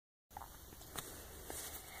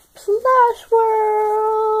Plush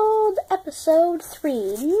World, Episode 3,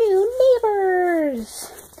 New Neighbors.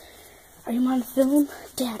 Are you on film?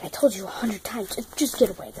 Dad, I told you 100 times. Just get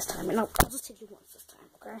away this time, and I'll just take you once this time,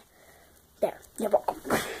 okay? There, you're welcome.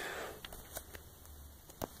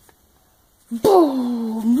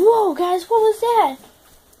 Boom! Whoa, guys, what was that?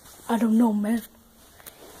 I don't know, man.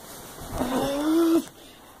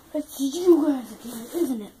 It's you guys again,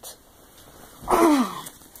 isn't it?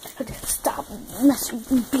 Stop messing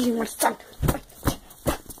with being my son.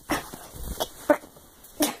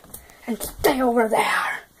 And stay over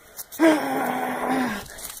there. Dad,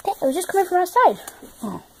 I was just coming from outside.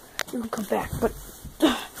 Oh, you can come back, but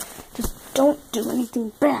just don't do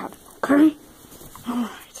anything bad, okay?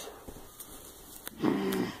 Alright.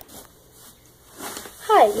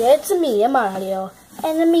 Hi, it's me, Mario,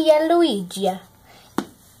 and me, Luigi.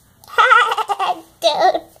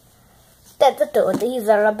 Dude. That's a toad. He's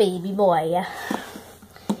a baby boy.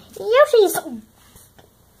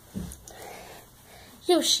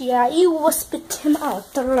 Yoshi, you will spit him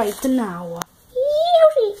out right now.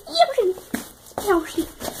 Yoshi. Yoshi.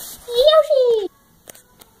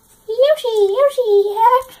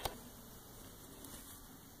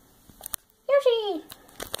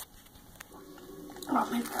 Oh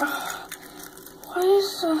my god. What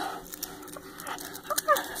is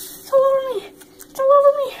it's all over me. It's all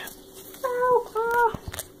over me.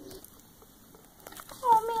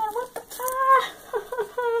 Oh man, what the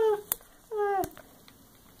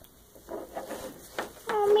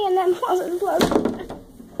oh man, that wasn't blood.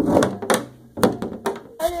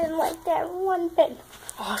 I didn't like that one bit.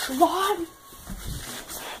 Oh, Siobhan.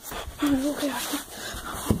 Okay.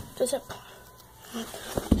 Just up.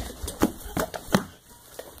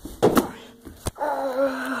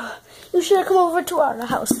 You should come over to our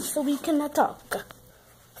house so we can talk.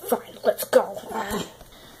 Fine, let's go.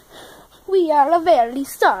 We are very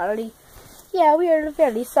sorry. Yeah, we are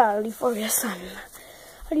very sorry for your son.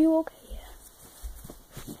 Are you okay?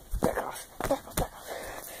 Back off.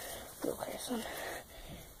 You okay, son?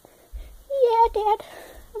 Yeah, Dad.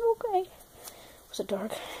 I'm okay. Was it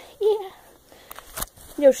dark? Yeah.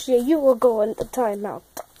 Yoshi, you will go in the timeout.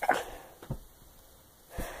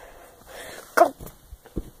 Go.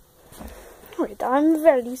 Alright, I'm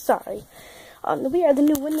very sorry. We are the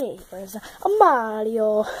new neighbors,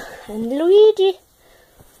 Mario and Luigi,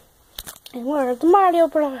 and we're the Mario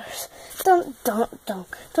Brothers. Don't.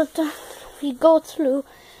 We go through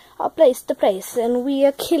place to place, and we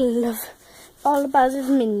kill all of Bowser's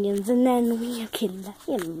minions, and then we kill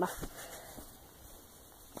him.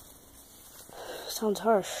 Sounds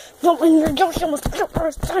harsh. No, when you're Yoshi almost killed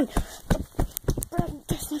our son.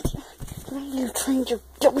 You trained your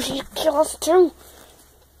Yoshi to kill us too.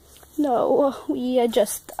 No, we are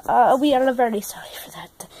very sorry for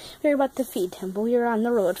that. We're about to feed him, but we were on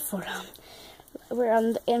the road for we're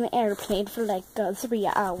on an airplane for like 3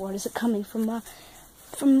 hours, coming from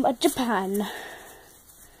Japan.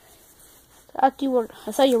 I thought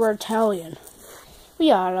you were Italian. We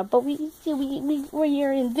are, but we're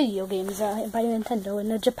here in video games by Nintendo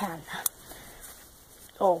in Japan.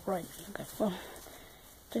 Oh right, okay. Well,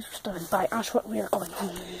 thanks for stopping by. That's what we are going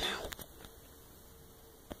home now.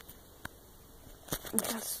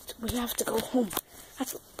 We have to go home.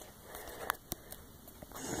 That's what.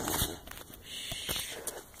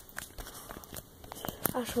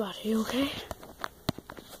 Ashwat, are you okay?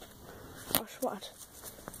 Ashwat.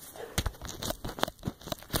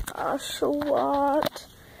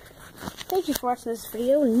 Thank you for watching this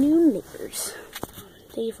video, New Neighbors.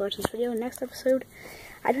 Thank you for watching this video. Next episode,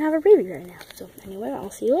 I don't have a preview right now. So anyway,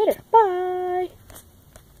 I'll see you later. Bye.